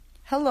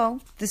Hello,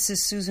 this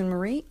is Susan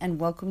Marie, and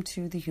welcome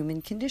to The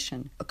Human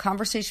Condition, a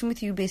conversation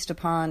with you based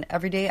upon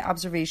everyday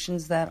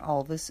observations that all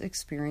of us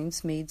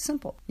experience made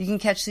simple. You can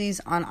catch these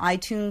on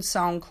iTunes,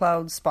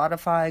 SoundCloud,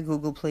 Spotify,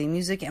 Google Play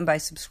Music, and by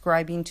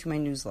subscribing to my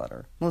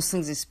newsletter. Most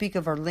things I speak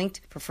of are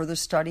linked for further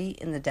study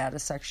in the data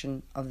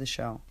section of the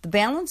show. The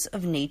balance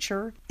of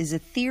nature is a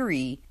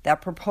theory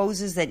that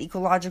proposes that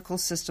ecological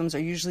systems are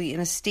usually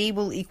in a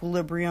stable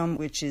equilibrium,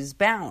 which is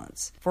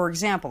balance. For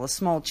example, a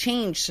small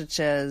change such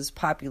as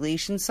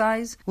population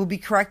size will be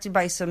corrected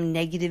by some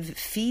negative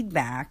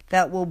feedback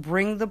that will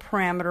bring the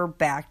parameter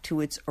back to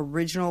its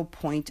original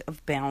point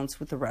of balance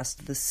with the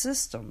rest of the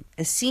system,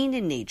 as seen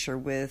in nature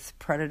with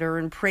predator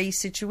and prey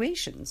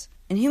situations.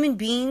 And human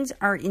beings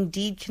are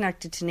indeed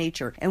connected to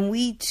nature, and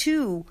we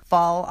too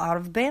fall out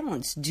of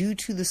balance due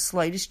to the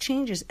slightest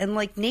changes, and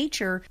like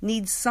nature,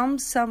 need some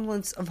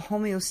semblance of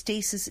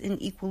homeostasis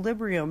and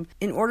equilibrium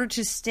in order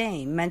to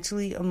stay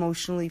mentally,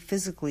 emotionally,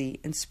 physically,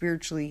 and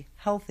spiritually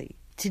healthy.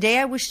 Today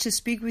I wish to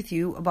speak with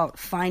you about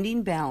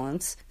finding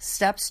balance,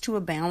 steps to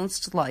a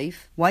balanced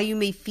life, why you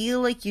may feel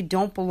like you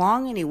don't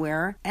belong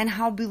anywhere, and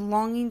how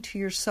belonging to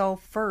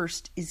yourself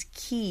first is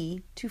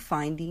key to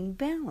finding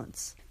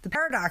balance. The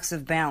paradox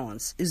of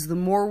balance is the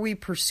more we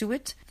pursue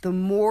it, the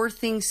more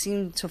things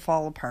seem to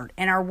fall apart,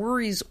 and our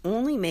worries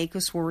only make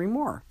us worry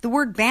more. The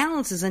word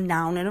balance is a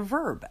noun and a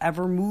verb,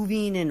 ever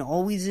moving and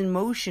always in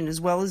motion, as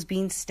well as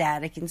being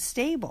static and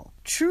stable.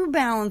 True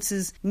balance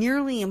is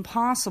nearly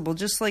impossible,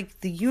 just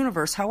like the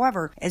universe.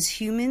 However, as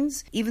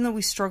humans, even though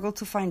we struggle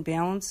to find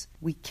balance,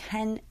 we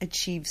can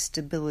achieve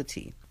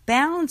stability.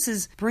 Balance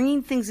is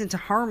bringing things into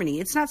harmony.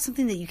 It's not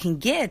something that you can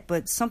get,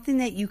 but something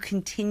that you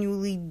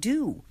continually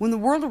do. When the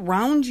world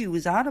around you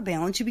is out of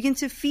balance, you begin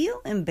to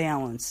feel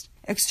imbalanced.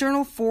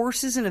 External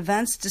forces and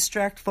events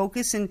distract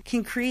focus and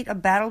can create a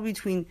battle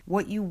between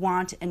what you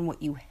want and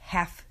what you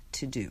have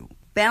to do.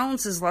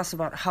 Balance is less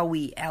about how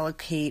we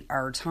allocate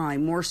our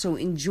time, more so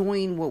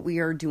enjoying what we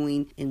are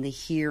doing in the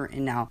here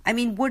and now. I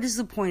mean, what is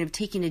the point of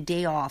taking a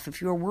day off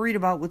if you are worried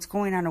about what's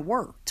going on at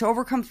work? To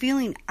overcome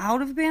feeling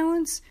out of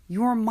balance,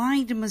 your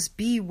mind must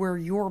be where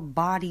your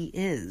body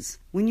is.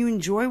 When you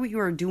enjoy what you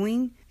are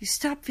doing, you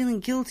stop feeling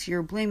guilty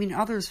or blaming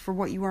others for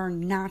what you are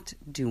not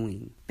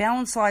doing.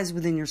 Balance lies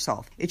within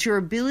yourself. It's your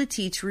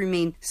ability to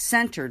remain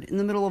centered in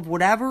the middle of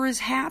whatever is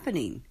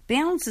happening.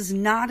 Balance is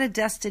not a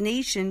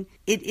destination,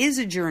 it is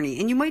a journey.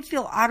 And you might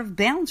feel out of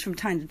balance from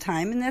time to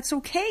time, and that's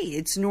okay.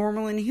 It's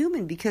normal and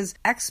human because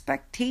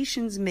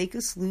expectations make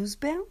us lose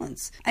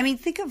balance. I mean,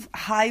 think of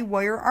high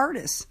wire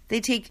artists.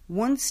 They take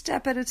one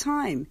step at a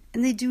time,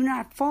 and they do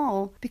not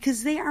fall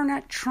because they are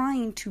not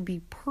trying to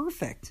be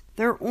perfect.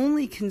 Their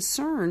only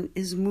concern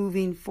is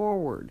moving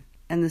forward.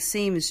 And the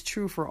same is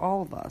true for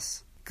all of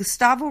us.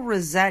 Gustavo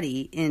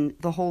Rossetti in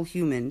The Whole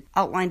Human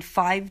outlined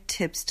 5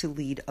 tips to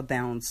lead a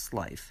balanced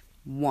life.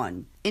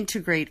 1.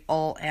 Integrate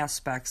all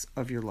aspects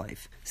of your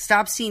life.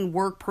 Stop seeing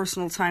work,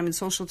 personal time, and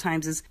social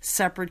times as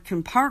separate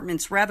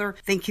compartments. Rather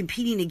than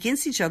competing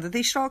against each other,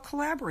 they should all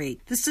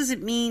collaborate. This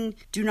doesn't mean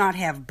do not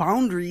have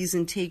boundaries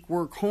and take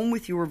work home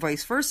with you or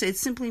vice versa. It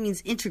simply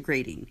means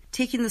integrating,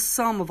 taking the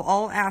sum of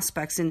all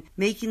aspects and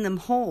making them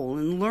whole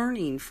and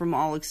learning from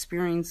all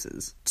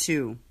experiences.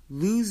 2.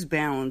 Lose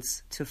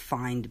balance to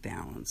find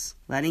balance.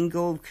 Letting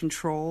go of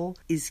control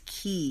is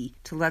key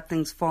to let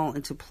things fall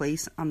into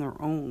place on their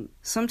own.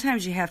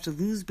 Sometimes you have to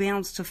lose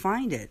balance to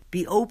find it.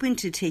 Be open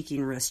to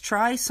taking risks.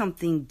 Try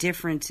something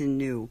different and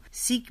new.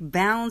 Seek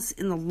balance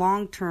in the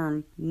long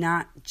term,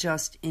 not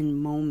just in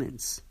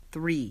moments.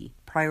 3.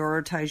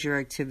 Prioritize your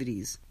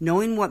activities.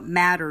 Knowing what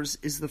matters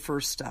is the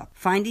first step.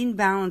 Finding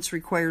balance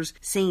requires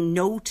saying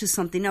no to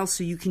something else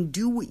so you can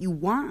do what you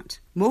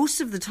want.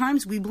 Most of the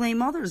times we blame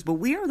others, but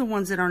we are the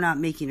ones that are not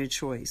making a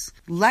choice.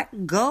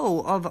 Let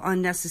go of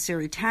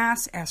unnecessary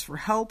tasks. Ask for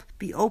help.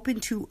 Be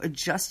open to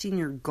adjusting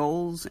your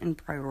goals and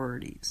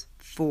priorities.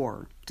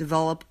 4.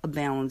 Develop a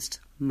balanced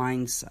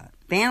mindset.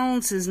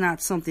 Balance is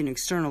not something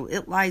external.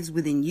 It lies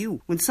within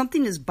you. When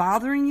something is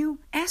bothering you,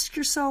 ask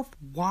yourself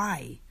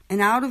why. An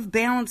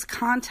out-of-balance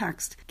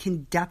context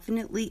can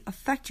definitely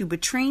affect you,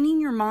 but training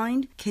your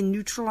mind can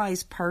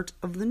neutralize part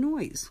of the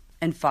noise.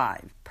 And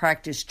 5,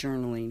 practice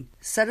journaling.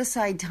 Set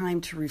aside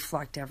time to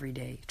reflect every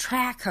day.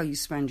 Track how you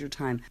spend your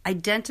time.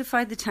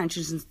 Identify the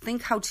tensions and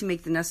think how to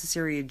make the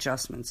necessary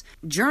adjustments.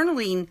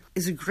 Journaling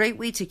is a great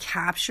way to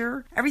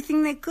capture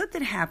everything that good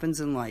that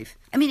happens in life.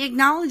 I mean,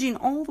 acknowledging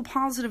all the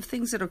positive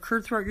things that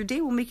occurred throughout your day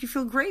will make you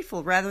feel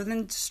grateful rather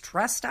than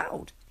stressed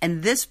out.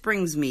 And this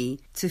brings me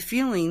to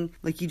feeling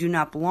like you do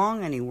not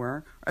belong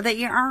anywhere or that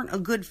you aren't a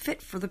good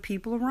fit for the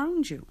people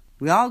around you.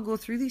 We all go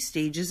through these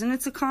stages, and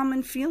it's a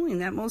common feeling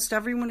that most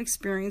everyone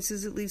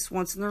experiences at least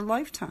once in their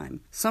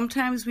lifetime.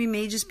 Sometimes we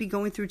may just be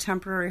going through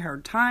temporary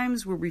hard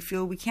times where we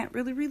feel we can't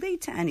really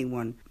relate to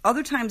anyone.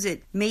 Other times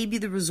it may be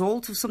the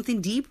result of something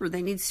deeper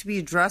that needs to be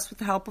addressed with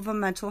the help of a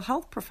mental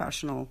health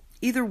professional.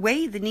 Either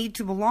way, the need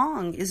to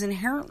belong is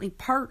inherently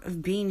part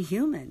of being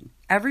human.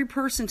 Every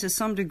person to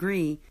some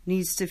degree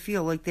needs to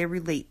feel like they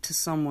relate to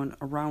someone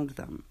around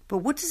them. But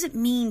what does it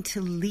mean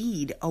to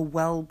lead a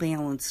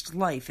well-balanced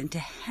life and to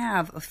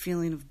have a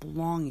feeling of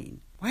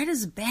belonging? Why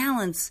does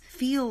balance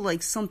feel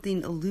like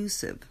something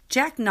elusive?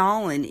 Jack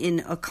Nolan,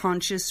 in A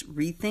Conscious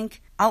Rethink,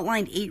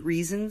 outlined 8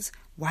 reasons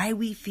why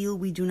we feel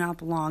we do not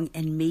belong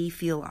and may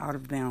feel out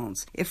of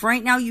balance. If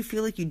right now you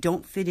feel like you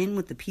don't fit in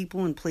with the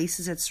people and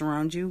places that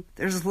surround you,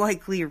 there's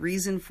likely a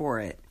reason for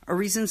it. A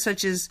reason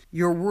such as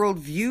your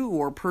worldview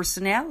or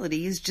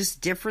personality is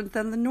just different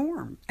than the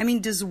norm. I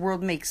mean, does the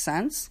world make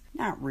sense?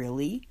 Not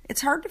really.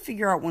 It's hard to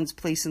figure out one's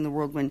place in the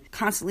world when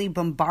constantly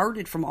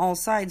bombarded from all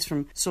sides,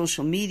 from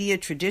social media,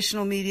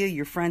 traditional media,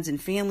 your friends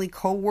and family,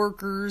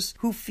 co-workers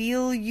who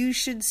feel you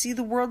should see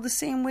the world the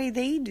same way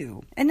they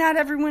do. And not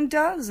everyone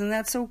does, and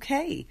that's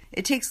okay.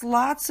 It takes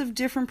lots of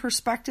different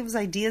perspectives,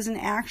 ideas, and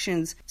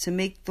actions to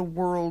make the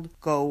world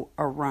go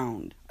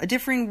around. A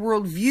differing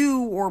worldview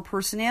or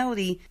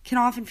personality can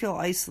often feel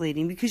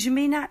isolating because you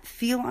may not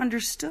feel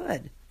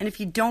understood. And if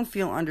you don't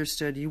feel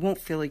understood, you won't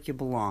feel like you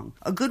belong.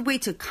 A good way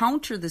to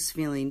counter this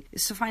feeling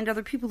is to find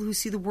other people who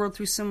see the world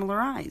through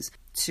similar eyes.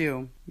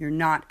 2, you're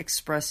not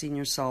expressing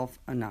yourself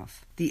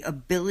enough. The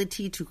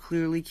ability to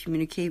clearly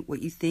communicate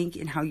what you think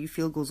and how you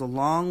feel goes a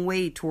long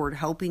way toward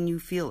helping you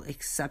feel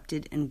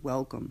accepted and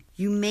welcome.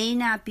 You may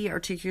not be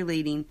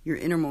articulating your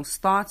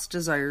innermost thoughts,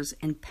 desires,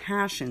 and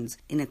passions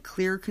in a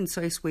clear,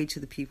 concise way to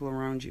the people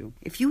around you.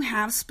 If you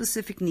have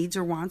specific needs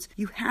or wants,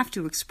 you have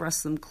to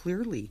express them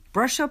clearly.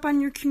 Brush up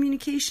on your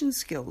communication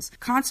skills.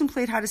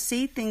 Contemplate how to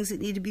say things that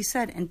need to be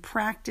said and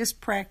practice.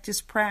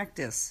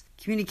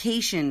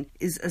 Communication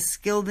is a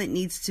skill that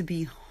needs to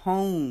be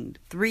honed.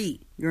 3,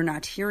 you're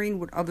not hearing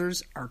what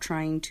others are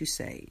trying to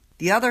say.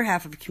 The other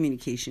half of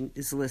communication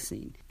is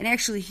listening and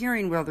actually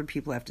hearing what other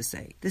people have to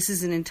say. This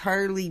is an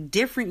entirely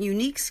different,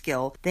 unique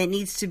skill that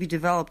needs to be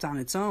developed on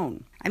its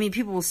own. I mean,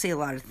 people will say a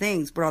lot of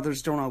things, but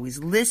others don't always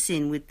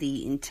listen with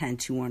the intent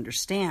to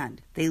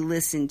understand. They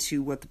listen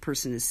to what the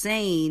person is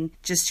saying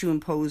just to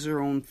impose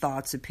their own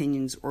thoughts,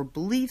 opinions, or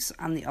beliefs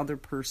on the other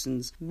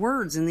person's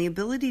words. And the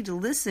ability to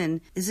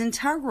listen is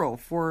integral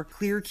for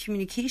clear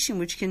communication,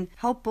 which can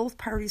help both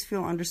parties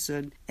feel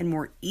understood and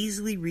more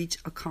easily reach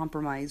a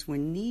compromise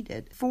when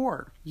needed.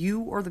 4,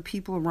 you or the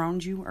people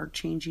around you are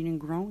changing and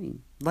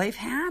growing. Life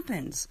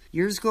happens.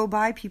 Years go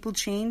by, people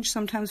change,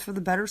 sometimes for the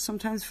better,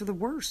 sometimes for the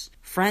worse.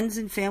 Friends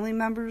and family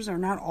members are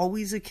not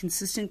always a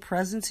consistent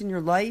presence in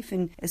your life,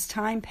 and as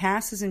time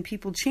passes and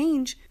people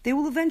change, they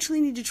will eventually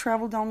need to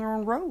travel down their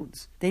own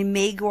roads. They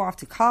may go off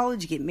to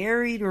college, get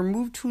married, or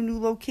move to a new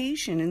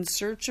location in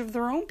search of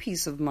their own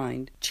peace of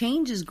mind.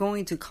 Change is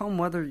going to come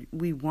whether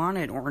we want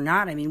it or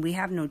not. I mean, we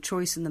have no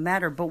choice in the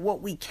matter, but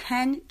what we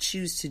can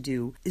choose to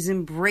do is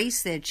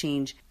embrace that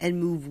change and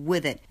move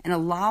with it and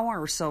allow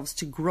ourselves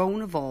to grow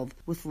and evolve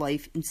with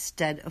life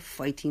instead of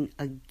fighting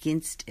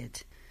against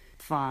it.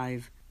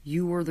 5,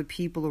 you or the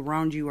people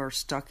around you are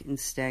stuck and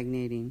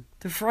stagnating.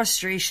 The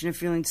frustration of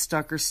feeling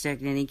stuck or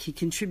stagnating can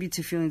contribute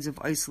to feelings of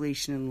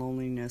isolation and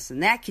loneliness,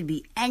 and that can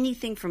be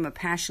anything from a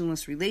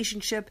passionless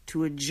relationship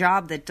to a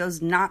job that does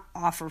not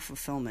offer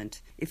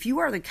fulfillment. If you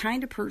are the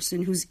kind of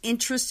person who's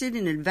interested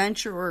in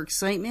adventure or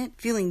excitement,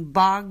 feeling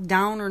bogged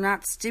down or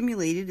not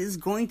stimulated is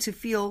going to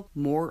feel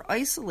more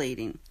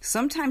isolating.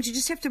 Sometimes you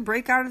just have to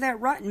break out of that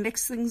rut and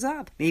mix things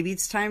up. Maybe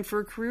it's time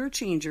for a career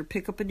change or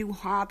pick up a new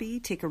hobby,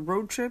 take a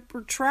road trip,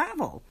 or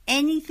travel.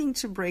 Anything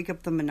to break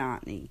up the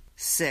monotony.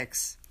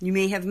 6, you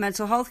may have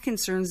mental health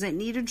concerns that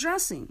need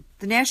addressing.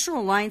 The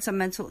National Alliance on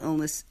Mental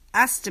Illness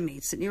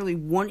estimates that nearly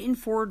 1 in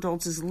 4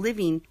 adults is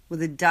living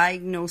with a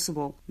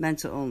diagnosable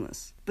mental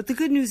illness. But the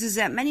good news is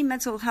that many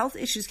mental health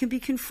issues can be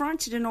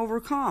confronted and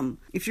overcome.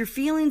 If your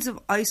feelings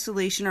of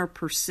isolation are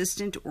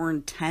persistent or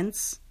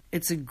intense,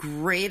 it's a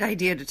great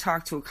idea to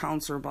talk to a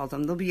counselor about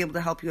them. They'll be able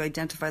to help you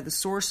identify the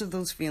source of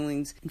those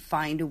feelings and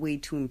find a way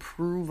to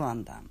improve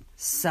on them.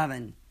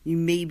 7, you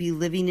may be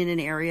living in an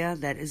area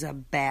that is a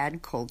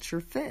bad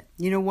culture fit.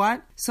 You know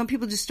what? Some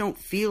people just don't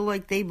feel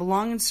like they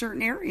belong in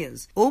certain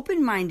areas.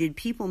 Open-minded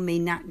people may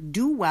not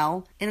do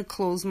well in a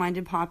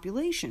closed-minded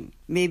population.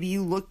 Maybe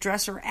you look,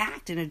 dress, or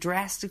act in a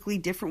drastically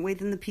different way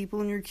than the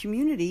people in your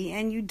community,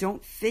 and you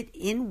don't fit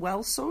in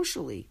well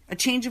socially. A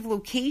change of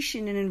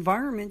location and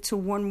environment to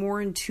one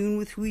more in tune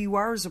with who you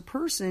are as a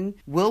person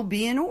will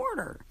be in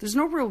order. There's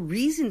no real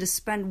reason to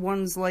spend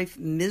one's life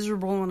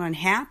miserable and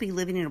unhappy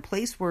living in a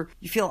place where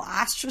you feel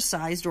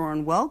ostracized or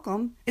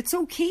unwelcome. It's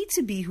okay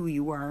to be who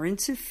you are and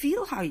to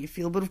feel how you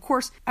feel, but of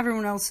course,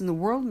 everyone else in the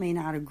world may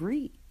not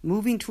agree.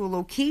 Moving to a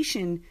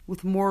location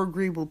with more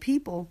agreeable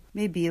people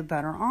may be a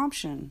better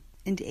option.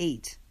 And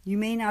 8, you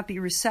may not be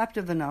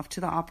receptive enough to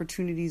the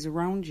opportunities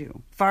around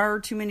you. Far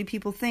too many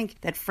people think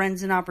that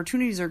friends and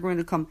opportunities are going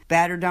to come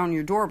batter down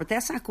your door, but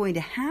that's not going to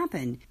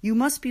happen. You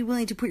must be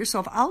willing to put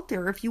yourself out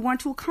there if you want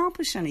to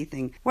accomplish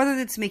anything, whether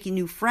that's making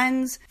new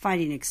friends,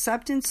 finding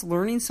acceptance,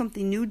 learning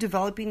something new,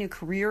 developing a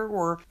career,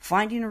 or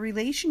finding a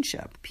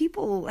relationship.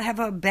 People have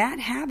a bad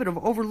habit of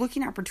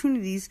overlooking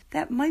opportunities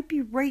that might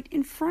be right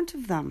in front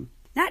of them.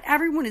 Not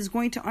everyone is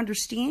going to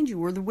understand you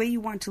or the way you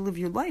want to live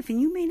your life, and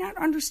you may not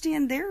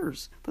understand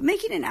theirs. But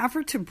making an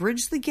effort to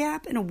bridge the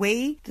gap in a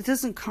way that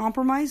doesn't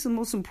compromise the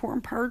most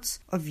important parts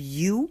of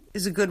you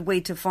is a good way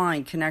to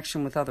find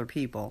connection with other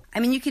people. I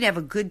mean, you can have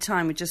a good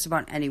time with just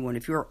about anyone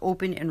if you are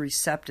open and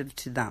receptive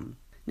to them.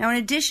 Now, in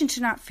addition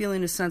to not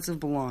feeling a sense of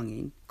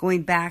belonging,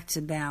 going back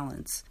to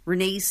balance,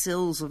 Renee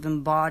Sills of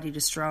Embodied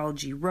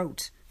Astrology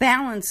wrote,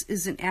 "Balance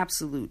isn't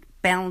absolute.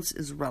 Balance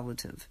is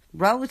relative.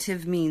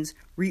 Relative means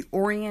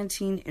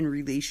reorienting in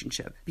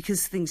relationship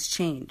because things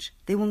change.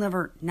 They will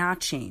never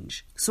not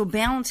change. So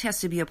balance has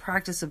to be a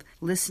practice of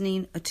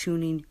listening,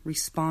 attuning,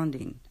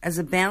 responding. As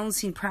a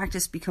balancing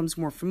practice becomes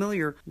more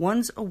familiar,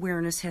 one's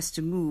awareness has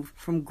to move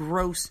from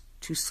gross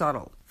to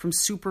subtle, from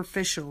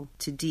superficial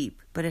to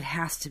deep, but it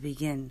has to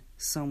begin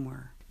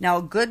somewhere." Now,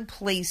 a good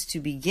place to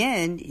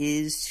begin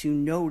is to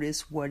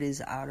notice what is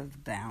out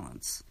of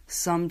balance.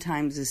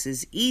 Sometimes this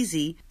is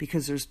easy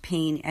because there's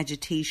pain,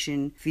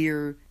 agitation,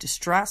 fear,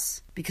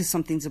 distress, because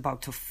something's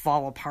about to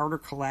fall apart or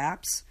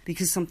collapse,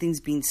 because something's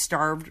being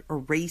starved,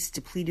 erased,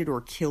 depleted, or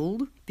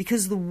killed,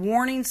 because the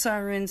warning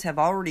sirens have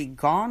already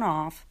gone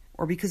off,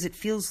 or because it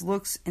feels,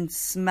 looks, and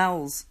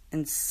smells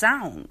and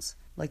sounds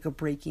like a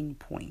breaking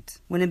point.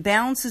 When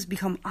imbalances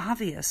become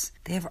obvious,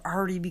 they have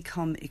already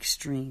become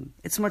extreme.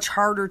 It's much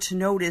harder to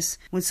notice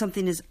when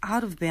something is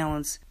out of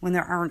balance when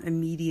there aren't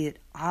immediate,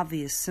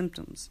 obvious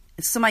symptoms.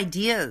 Some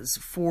ideas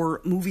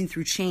for moving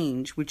through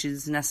change, which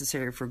is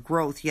necessary for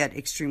growth yet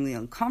extremely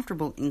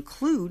uncomfortable,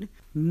 include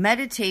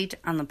meditate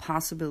on the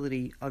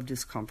possibility of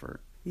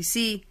discomfort. You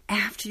see,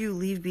 after you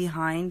leave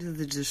behind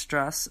the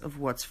distress of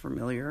what's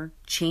familiar,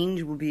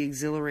 change will be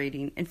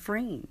exhilarating and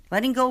freeing.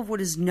 Letting go of what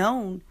is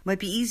known might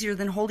be easier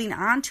than holding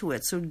on to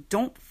it, so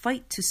don't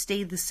fight to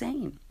stay the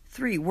same.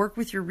 3, work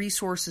with your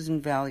resources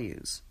and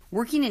values.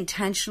 Working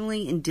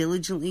intentionally and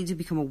diligently to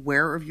become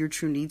aware of your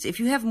true needs. If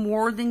you have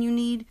more than you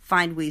need,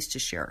 find ways to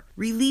share.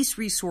 Release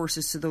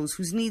resources to those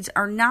whose needs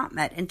are not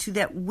met and to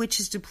that which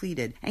is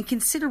depleted. And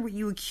consider what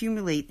you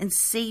accumulate and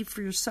save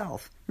for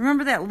yourself.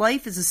 Remember that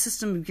life is a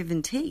system of give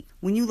and take.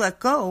 When you let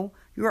go,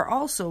 you are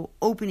also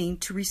opening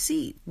to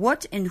receive.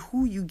 What and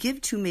who you give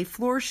to may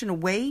flourish in a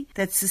way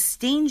that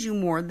sustains you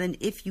more than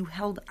if you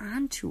held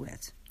on to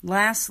it.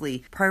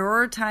 Lastly,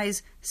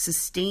 prioritize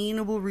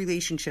sustainable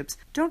relationships.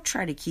 Don't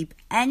try to keep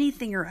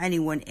anything or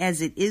anyone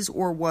as it is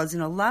or was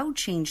and allow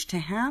change to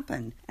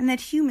happen. And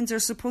that humans are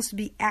supposed to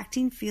be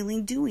acting,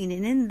 feeling, doing.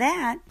 And in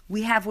that,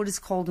 we have what is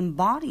called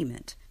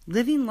embodiment.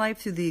 Living life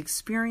through the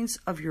experience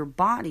of your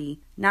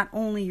body, not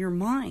only your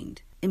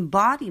mind.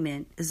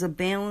 Embodiment is a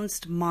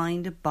balanced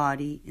mind,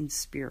 body, and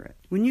spirit.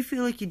 When you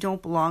feel like you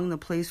don't belong in the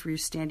place where you're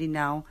standing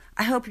now,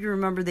 I hope you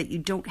remember that you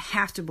don't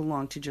have to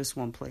belong to just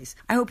one place.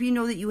 I hope you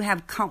know that you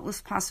have countless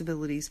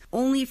possibilities,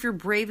 only if you're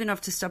brave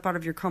enough to step out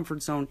of your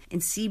comfort zone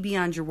and see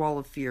beyond your wall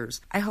of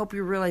fears. I hope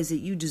you realize that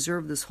you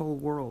deserve this whole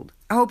world.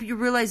 I hope you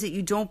realize that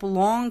you don't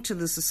belong to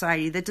the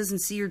society that doesn't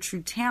see your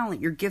true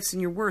talent, your gifts,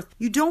 and your worth.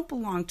 You don't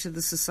belong to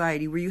the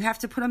society where you have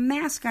to put a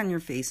mask on your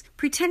face,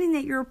 pretending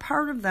that you're a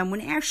part of them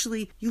when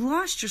actually you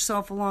lost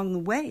yourself along the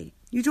way.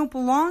 You don't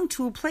belong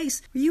to a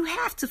place where you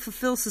have to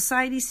fulfill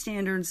society's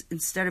standards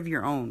instead of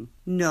your own.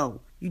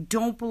 No, you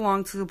don't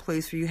belong to the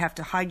place where you have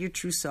to hide your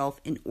true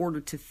self in order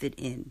to fit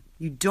in.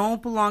 You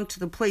don't belong to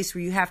the place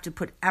where you have to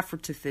put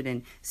effort to fit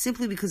in,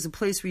 simply because the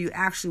place where you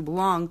actually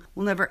belong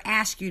will never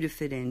ask you to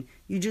fit in.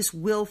 You just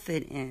will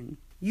fit in.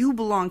 You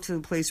belong to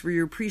the place where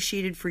you're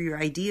appreciated for your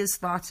ideas,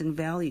 thoughts, and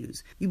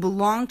values. You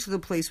belong to the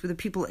place where the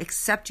people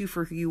accept you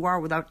for who you are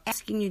without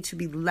asking you to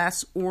be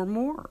less or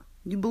more.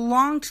 You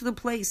belong to the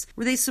place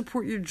where they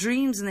support your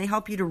dreams and they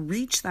help you to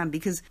reach them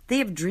because they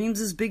have dreams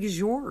as big as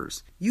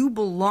yours. You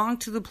belong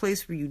to the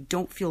place where you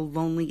don't feel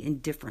lonely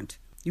and different.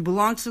 You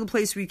belong to the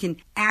place where you can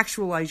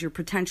actualize your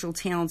potential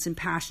talents and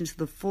passion to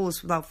the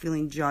fullest without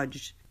feeling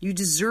judged. You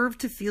deserve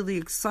to feel the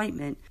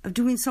excitement of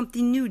doing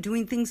something new,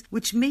 doing things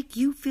which make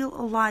you feel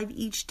alive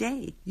each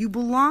day. You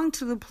belong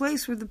to the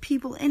place where the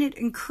people in it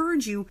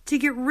encourage you to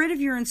get rid of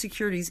your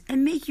insecurities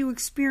and make you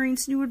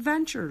experience new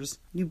adventures.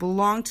 You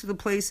belong to the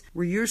place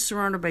where you're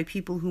surrounded by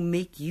people who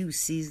make you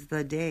seize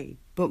the day.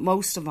 But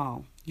most of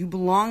all, you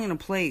belong in a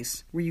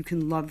place where you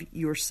can love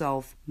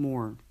yourself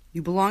more.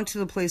 You belong to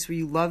the place where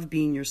you love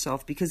being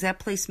yourself because that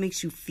place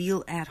makes you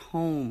feel at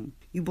home.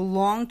 You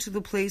belong to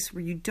the place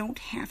where you don't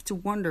have to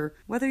wonder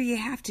whether you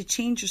have to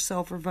change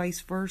yourself or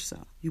vice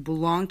versa. You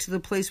belong to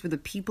the place where the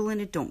people in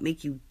it don't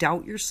make you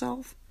doubt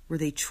yourself, where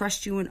they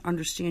trust you and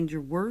understand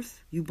your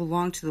worth. You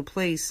belong to the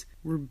place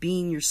where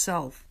being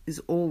yourself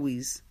is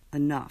always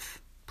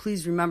enough.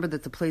 Please remember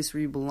that the place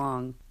where you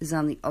belong is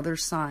on the other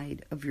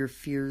side of your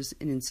fears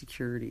and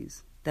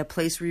insecurities. That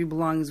place where you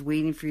belong is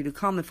waiting for you to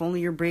come if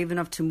only you're brave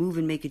enough to move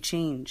and make a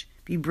change.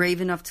 Be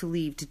brave enough to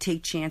leave, to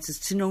take chances,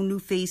 to know new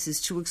faces,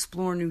 to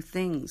explore new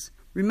things.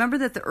 Remember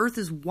that the earth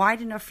is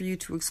wide enough for you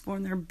to explore,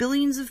 and there are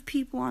billions of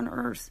people on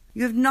earth.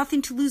 You have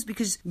nothing to lose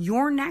because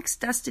your next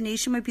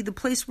destination might be the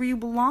place where you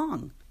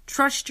belong.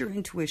 Trust your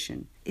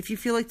intuition. If you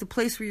feel like the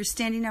place where you're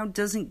standing now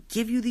doesn't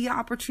give you the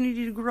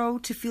opportunity to grow,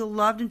 to feel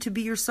loved, and to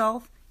be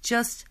yourself,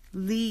 Just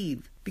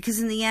leave. Because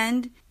in the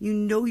end, you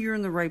know you're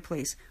in the right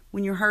place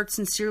when your heart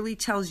sincerely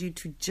tells you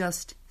to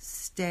just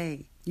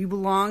stay. You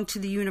belong to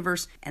the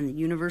universe, and the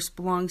universe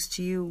belongs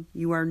to you.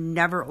 You are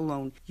never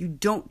alone. You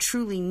don't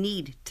truly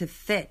need to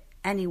fit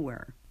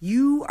anywhere.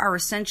 You are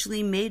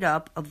essentially made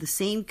up of the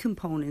same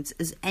components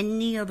as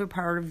any other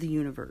part of the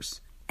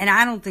universe. And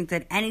I don't think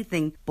that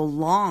anything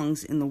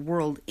belongs in the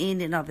world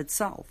in and of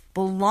itself.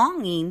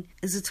 Belonging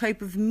is a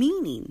type of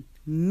meaning.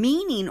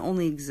 Meaning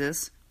only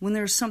exists when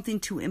there's something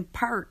to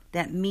impart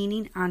that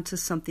meaning onto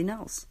something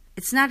else.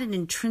 It's not an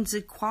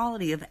intrinsic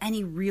quality of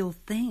any real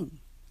thing.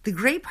 The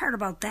great part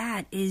about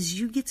that is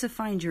you get to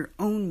find your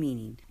own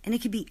meaning, and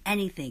it could be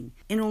anything,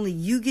 and only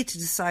you get to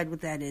decide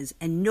what that is,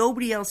 and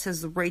nobody else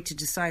has the right to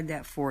decide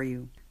that for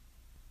you.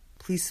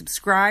 Please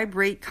subscribe,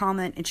 rate,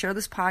 comment, and share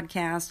this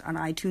podcast on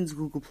iTunes,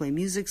 Google Play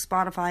Music,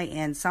 Spotify,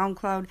 and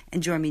SoundCloud.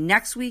 And join me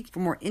next week for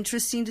more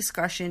interesting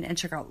discussion, and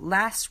check out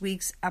last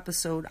week's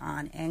episode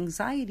on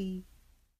anxiety.